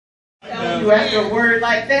you after a word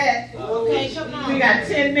like that. Okay, come on. We got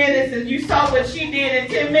 10 minutes, and you saw what she did in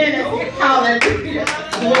 10 minutes. Hallelujah.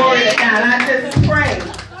 Glory to God. I just pray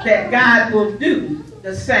that God will do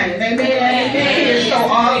the same. Amen. Amen. He is so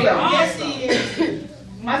awesome. Yes, he is.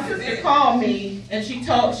 My sister called me and she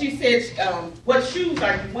said, what shoes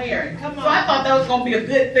are you wearing? So I thought that was going to be a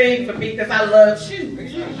good thing for me because I love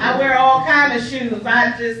shoes. I wear all kinds of shoes.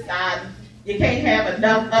 You can't have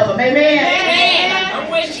enough of them. Amen?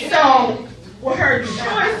 I'm with you. So well, her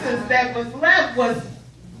choices that was left was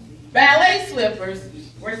ballet slippers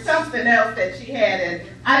or something else that she had. And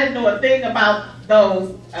I didn't know a thing about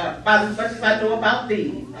those about as much as I know about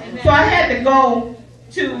these. So I had to go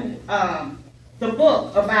to the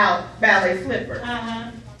book about ballet slippers.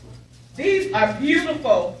 These are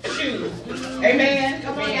beautiful shoes. Amen?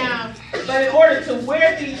 Come on now. But in order to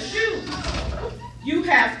wear these shoes, you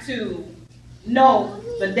have to know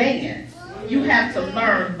the dance. You have to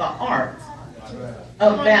learn the art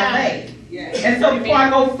of ballet. And so before I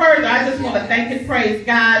go further, I just want to thank and praise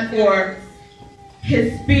God for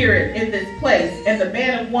His Spirit in this place and the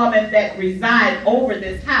man and woman that reside over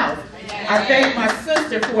this house. I thank my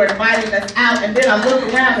sister for inviting us out, and then I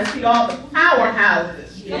look around and see all the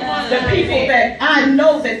powerhouses, the people that I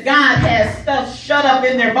know that God has stuff shut up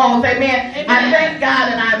in their bones. Amen. I thank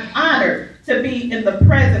God, and I'm honored to be in the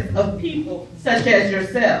presence of people such as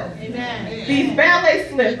yourself. Amen. These ballet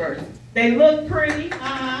slippers, they look pretty,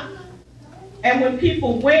 and when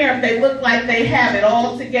people wear them, they look like they have it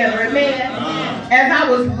all together. Amen. As I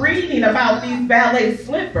was reading about these ballet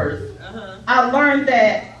slippers, I learned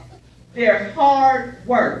that they're hard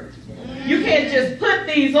work. You can't just put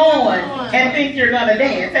these on and think you're going to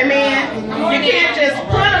dance. Amen. You can't just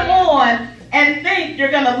put them on and think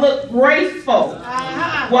you're going to look graceful.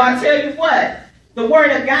 Well, I tell you what, the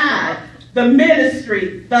Word of God, the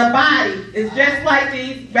ministry, the body is just like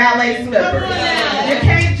these ballet slippers. You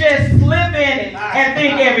can't just slip in it and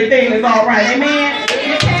think everything is all right. Amen.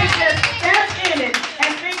 You can't just step in it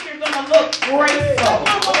and think you're going to look graceful.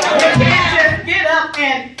 You can't just get up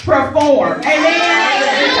and perform. Amen.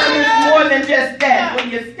 Because it's more than just that. When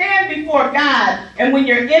you stand before God and when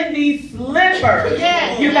you're in these slippers,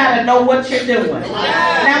 you got to know what you're doing.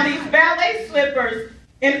 Now, these ballet slippers,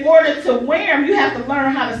 in order to wear them, you have to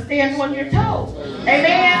learn how to stand on your toes.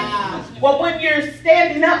 Amen? Well, when you're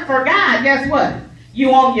standing up for God, guess what?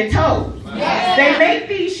 You on your toes. They make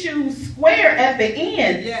these shoes square at the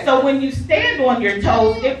end, so when you stand on your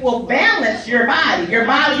toes, it will balance your body. Your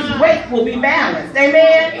body's weight will be balanced.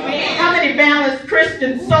 Amen? How many balanced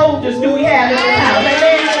Christian soldiers do we have in this house?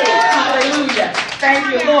 Amen? Hallelujah. Thank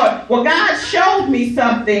you, Lord. Well, God showed me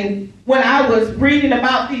something when I was reading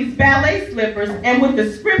about these ballet slippers and with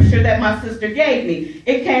the scripture that my sister gave me.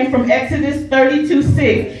 It came from Exodus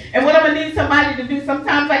 32:6. And what I'm going to need somebody to do,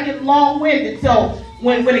 sometimes I get long-winded. So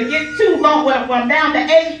when it gets too long, when I'm down to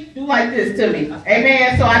 8, do like this to me.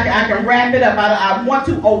 Amen? So I can wrap it up. I want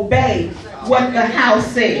to obey what the house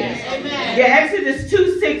says. Yeah, Exodus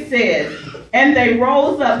 2:6 says, and they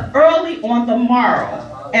rose up early on the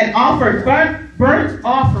morrow and offered burnt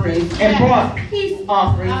offerings and brought peace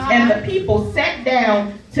offerings, and the people sat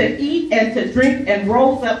down to eat and to drink and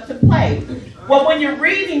rose up to play. Well, when you're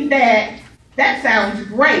reading that sounds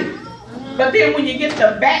great. But then when you get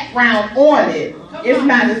the background on it, it's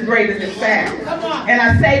not as great as it sounds. And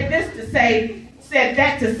I said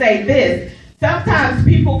that to say this. Sometimes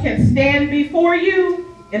people can stand before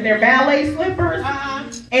you in their ballet slippers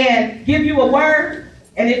and give you a word.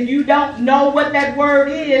 And if you don't know what that word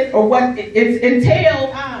is or what it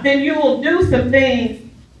entails, then you will do some things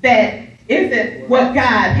that isn't what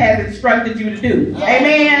God has instructed you to do.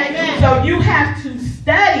 Amen? So you have to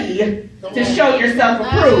study to show yourself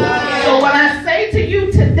approved. So what I say to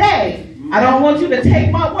you today, I don't want you to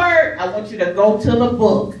take my word. I want you to go to the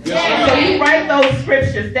book. So you write those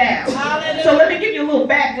scriptures down. So let me give you a little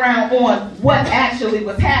background on what actually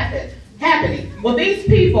was happening. Well, these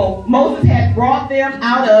people, Moses had brought them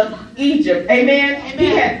out of Egypt. Amen? He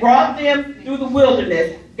had brought them through the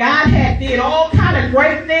wilderness. God had did all kind of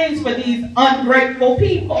great things for these ungrateful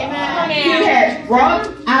people. He had brought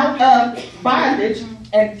them out of bondage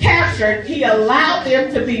and captured. He allowed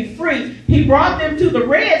them to be free. He brought them to the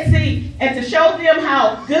Red Sea, and to show them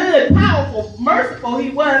how good, powerful, merciful he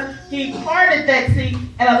was, he parted that sea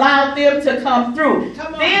and allowed them to come through.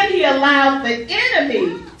 Then he allowed the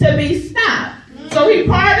enemy to be stopped. So he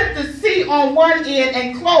parted the sea on one end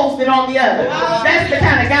and closed it on the other. That's the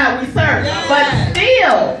kind of God we serve. But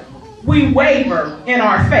still, we waver in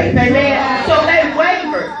our faith. Amen? So they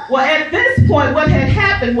wavered. Well, at this point, what had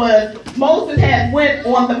happened was Moses had went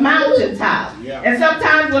on the mountaintop. And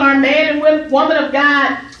sometimes when our man and woman of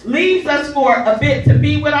God leaves us for a bit to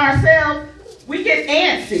be with ourselves, we get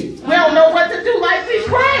antsy. We don't know what to do, like we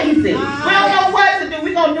crazy. We don't know what to do.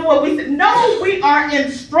 We're going to do what we said. No, we are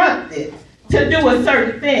instructed to do a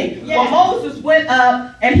certain thing. Well, Moses went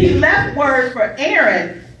up and he left word for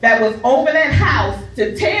Aaron that was over that house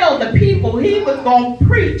to tell the people he was going to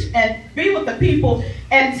preach and be with the people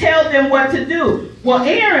and tell them what to do. Well,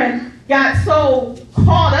 Aaron got so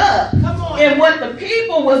caught up in what the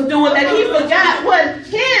people was doing that he forgot what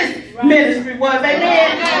his ministry was.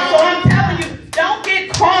 Amen. So I'm telling you, don't get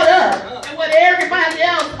caught up in what everybody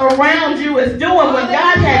else around you is doing. When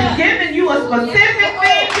God has given you a specific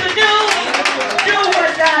thing to do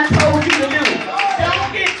what God told you to do.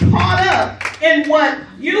 Don't get caught up in what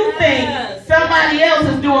you think somebody else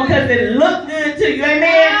is doing because it look good to you.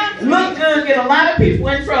 Amen. Look good, get a lot of people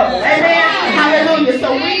in trouble. Amen. Hallelujah.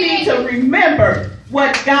 So we need to remember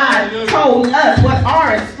what God told us, what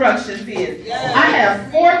our instructions is. I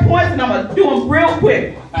have 4 points and I'm going to do them real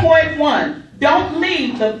quick. Point 1. Don't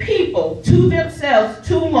leave the people to themselves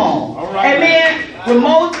too long. Right.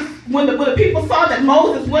 Amen. When the people saw that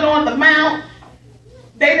Moses went on the mount,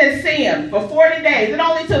 they didn't see him for 40 days. It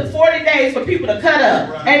only took 40 days for people to cut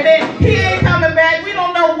up. Right. Amen. He ain't coming back. We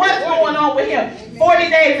don't know what's going on with him. 40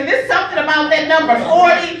 days. And there's something about that number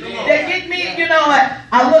 40 that get me, you know,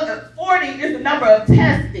 I look at 40 is the number of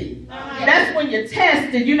testing. That's when you're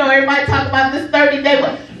tested. You know, everybody talk about this 30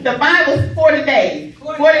 day. The Bible's 40 days.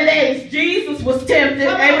 40 days. Jesus was tempted.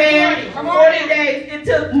 Amen. 40 days. It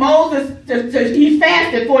took Moses he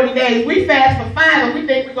fasted 40 days. We fast for 5 and we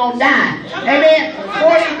think we're going to die. Amen.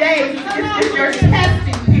 40 days is your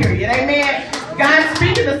testing period. Amen. God's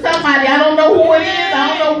speaking to somebody. I don't know who it is.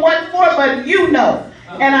 I don't know what for, but you know.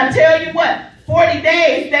 And I tell you what, 40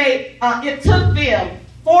 days, it took them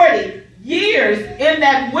 40 years in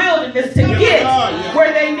that wilderness to get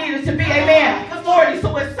where they needed to be. Amen. 40.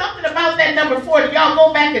 So it's something about that number 40. Y'all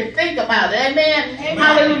go back and think about it. Amen.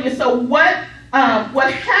 Hallelujah. So what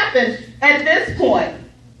happened at this point?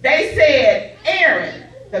 They said, Aaron,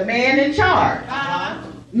 the man in charge,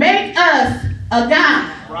 make us a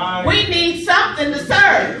god. Right. We need something to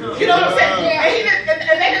serve. You know what I'm saying?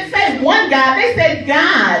 And they didn't say one God. They said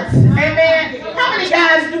gods. Amen. How many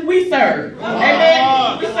gods do we serve?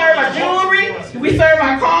 Amen. Do we serve our jewelry? Do we serve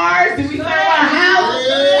our cars? Do we serve our house?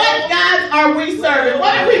 What gods are we serving?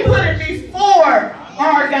 What are we putting before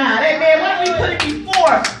our God? Amen. What are we putting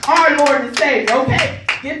before our Lord and Savior? Okay.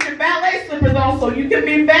 Get your ballet slippers on so you can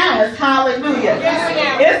be balanced. Hallelujah.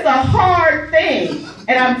 It's a hard thing.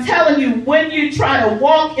 And I'm telling you, when you try to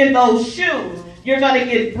walk in those shoes, you're going to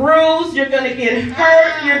get bruised, you're going to get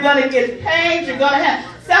hurt, you're going to get pain, you're going to have,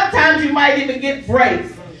 sometimes you might even get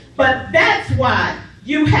breaks. But that's why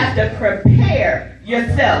you have to prepare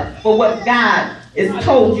yourself for what God has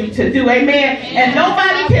told you to do. Amen. And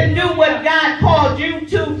nobody can do what God called you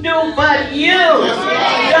to do but you.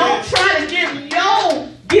 Don't try to give your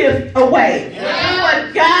gift away. Do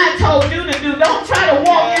what God told you to do. Don't try to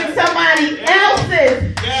walk in somebody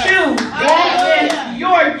else's shoes. Walk in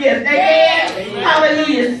your gift. Amen.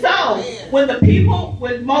 Hallelujah. So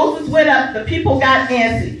when Moses went up, the people got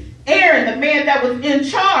antsy. Aaron, the man that was in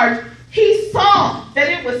charge, he saw that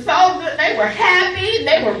it was so good. They were happy.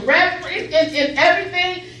 They were reverent in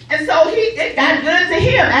everything. And so it got good to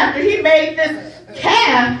him. After he made this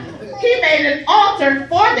calf, he made an altar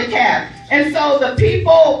for the calf. And so the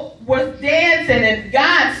people were dancing, and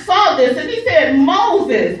God saw this, and he said,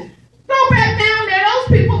 Moses, go back down there.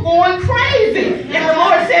 Those people going crazy. And the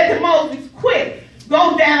Lord said to Moses, quick,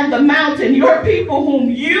 go down the mountain. Your people whom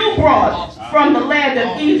you brought from the land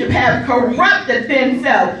of Egypt have corrupted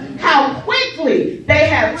themselves. How quickly they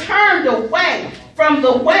have turned away from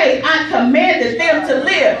the way I commanded them to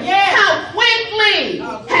live. How quickly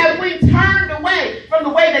have we turned away from the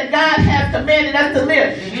way that God has commanded us to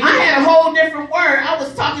live. I had a whole different word. I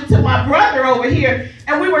was talking to my brother over here,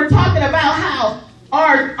 and we were talking about how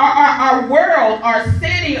our world, our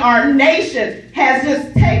city, our nation has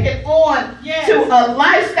just taken on to a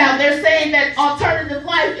lifestyle. They're saying that alternative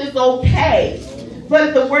life is okay.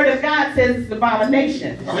 But the word of God says it's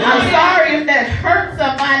abomination. I'm sorry if that hurts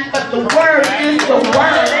somebody, but the word is the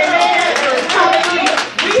word. Amen. Hallelujah.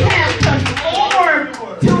 We have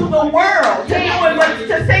conformed to the world,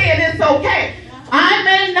 to saying it's okay. I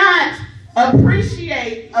may not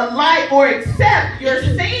appreciate a life or accept your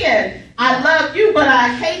sin. I love you, but I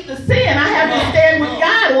hate the sin. I have to stand with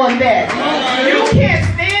God on that. You can't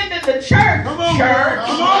stand in the church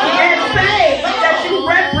and say that you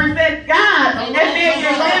represent God and then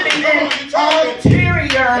you're living an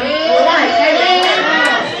ulterior life.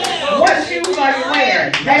 Amen. What shoes are you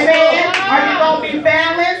wearing? Amen. Are you going to be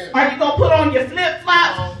balanced? Are you going to put on your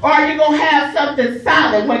flip-flops? or are you going to have something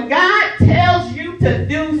solid? When God tells you to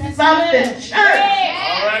do something, church,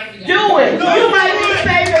 do it. You might be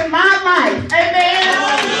saving my life. Amen.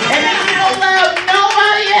 And if you don't love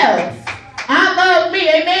nobody else, I love me.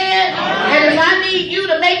 Amen. And if I need you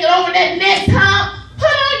to make it over that next hump, put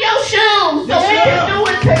on your shoes so we can do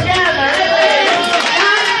it together. Amen.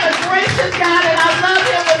 God is a gracious God, and I love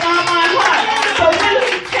him with all my heart. So when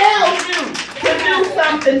he tells you to do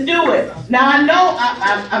something, do it. Now I know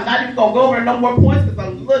I'm not even going to go over no more points because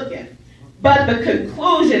I'm looking. But the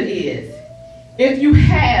conclusion is, if you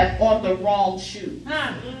have on the wrong shoes,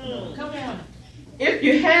 Come on. if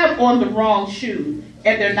you have on the wrong shoes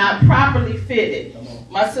and they're not properly fitted,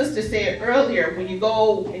 my sister said earlier, when you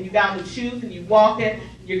go and you got on shoes and you walk in,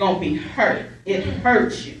 you're going to be hurt. It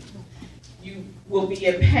hurts you. You will be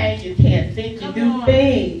in pain. You can't think. You do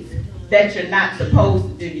things that you're not supposed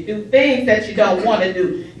to do. You do things that you don't want to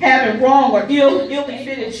do. Having wrong or illy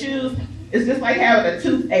fitted shoes is just like having a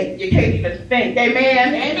toothache. You can't even think.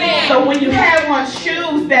 Amen? Amen. So when you have on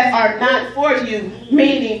shoes that are not for you,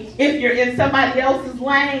 meaning if you're in somebody else's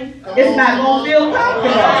lane, it's not going to feel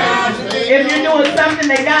comfortable. If you're doing something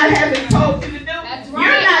that God hasn't told you to do,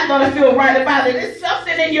 you're not going to feel right about it. It's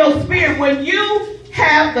something in your spirit. When you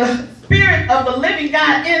have the spirit of the living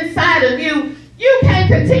God inside of you, you can't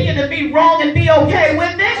continue to be wrong and be okay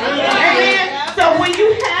with it. Amen? So when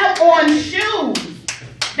you have on shoes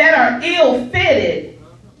that are ill-fitted,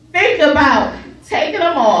 think about taking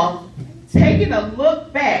them off, taking a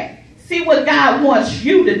look back, see what God wants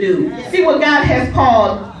you to do, see what God has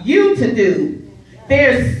called you to do.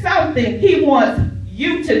 There's something he wants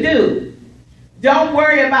you to do. Don't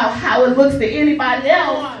worry about how it looks to anybody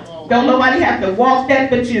else. Don't nobody have to walk that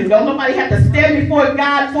but you. Don't nobody have to stand before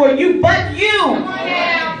God for you but you.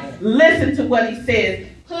 Listen to what he says.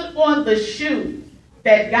 Put on the shoes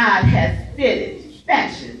that God has fitted,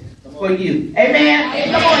 fashioned for you.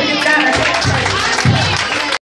 Amen? Come on, you gotta